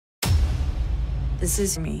This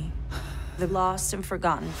is me, the lost and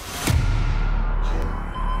forgotten.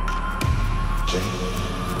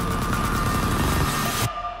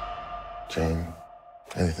 Jane,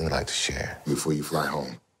 anything you'd like to share before you fly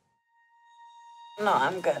home? No,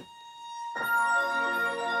 I'm good.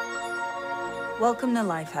 Welcome to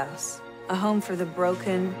Lifehouse, a home for the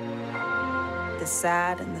broken, the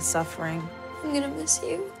sad, and the suffering. I'm gonna miss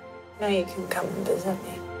you. Now you can come and visit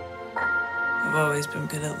me. I've always been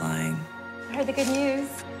good at lying. I heard the good news.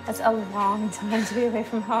 That's a long time to be away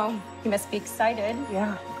from home. You must be excited.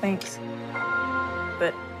 Yeah, thanks.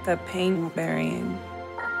 But that pain we're burying,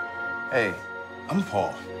 Hey, I'm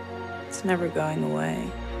Paul. it's never going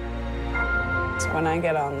away. So when I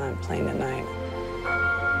get on that plane tonight,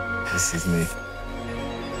 This is me.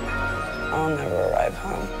 I'll never arrive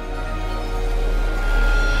home.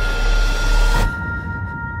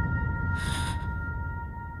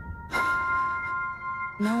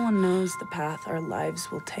 No one knows the path our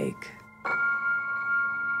lives will take.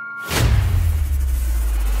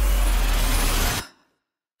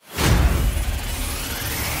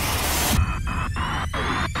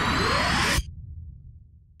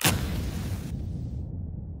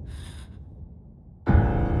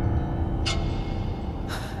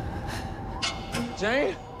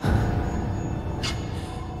 Jane?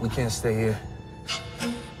 We can't stay here.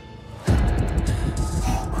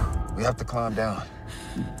 We have to calm down.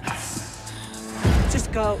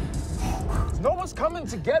 Just go. No one's coming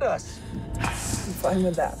to get us. I'm fine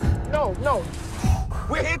with that. No.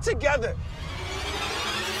 We're here together.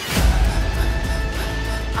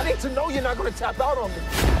 I need to know you're not gonna tap out on me.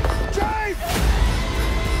 Jane!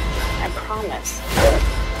 I promise.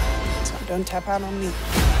 So don't tap out on me.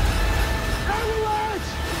 Everyone!